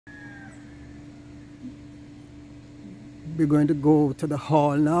We're going to go to the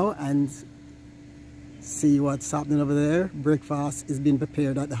hall now and see what's happening over there. Breakfast is being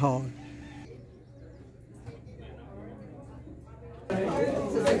prepared at the hall.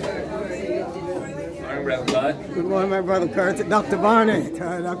 Good morning, my brother Curtis, Dr. Barnett,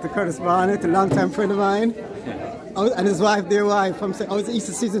 Dr. Curtis Barnett, a long-time friend of mine, and his wife, dear wife. How's the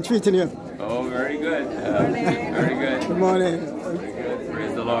Easter season treating you? Oh, very good. Very good. Good morning. Very good.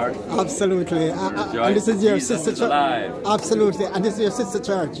 Praise the Lord. Absolutely. And this is your sister church. Absolutely. And this is your sister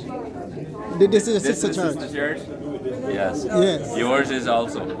church. This is your sister church. Sister church? Yes. Yes. Yours is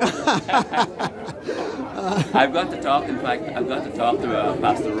also. I've got to talk, in fact, I've got to talk to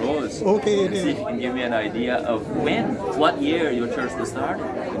Pastor Rose. Okay. See if you can give me an idea of what year your church was started.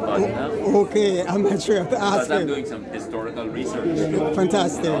 Okay, I'm not sure. I have to ask because I'm doing some historical research.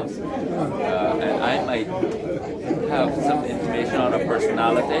 Fantastic. And I might have some information on a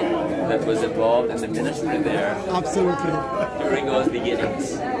personality that was involved in the ministry there. Absolutely. During those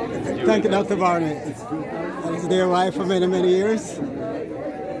beginnings. Thank you, Dr. Barnett. I was their wife for many, many years.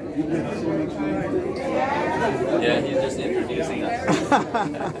 Yeah, he's just introducing us.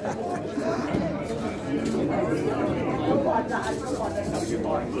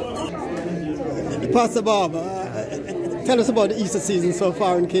 Pastor Bob, tell us about the Easter season so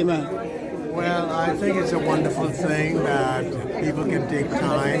far in Cayman. Well, I think it's a wonderful thing that people can take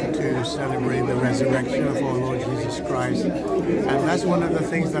time to celebrate the resurrection of our Lord Jesus Christ. And that's one of the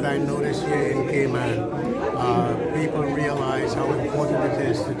things that I notice here in Cayman. People realize how important it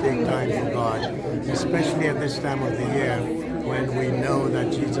is to take time for God, especially at this time of the year when we know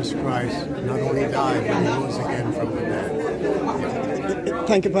that Jesus Christ not only died, but he rose again from the dead.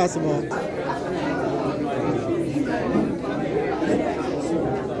 Thank you, Pastor Bob.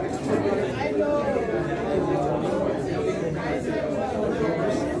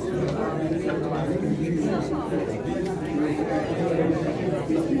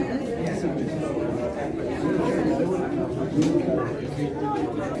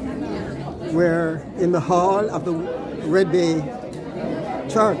 We're in the hall of the Red Bay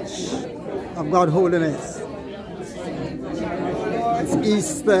Church of God Holiness. It's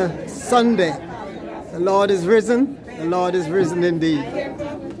Easter Sunday. The Lord is risen. The Lord is risen indeed.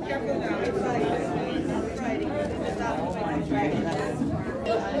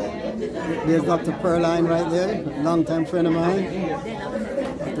 There's Dr. Perline right there, a longtime friend of mine.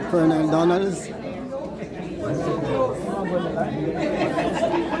 Dr. Perline Donalds.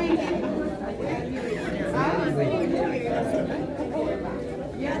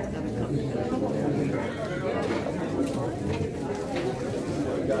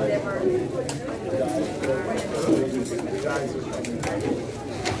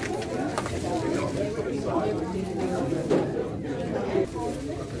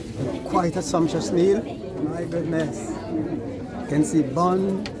 Quite a sumptuous meal, my goodness. You can see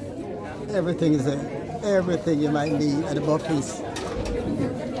bun, everything is there. Everything you might need at the buffets.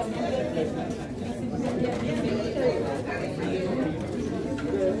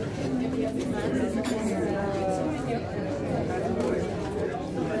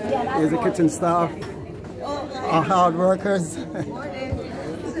 Here's the kitchen staff, our hard workers.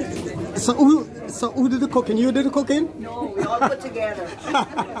 So who did the cooking? You did the cooking? No, we all put together.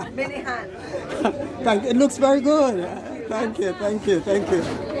 Many hands. It looks very good. Thank you, thank you, thank you.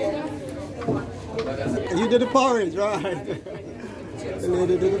 You did the porridge, right? The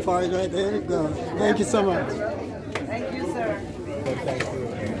lady did the porridge right there. You go. Thank you so much. Thank you, sir.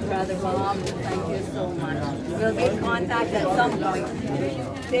 Brother Bob, thank you so much. We'll be in contact at some point.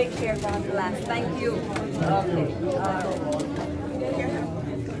 Take care, God bless. Thank you.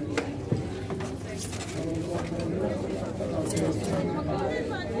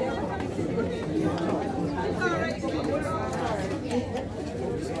 Okay.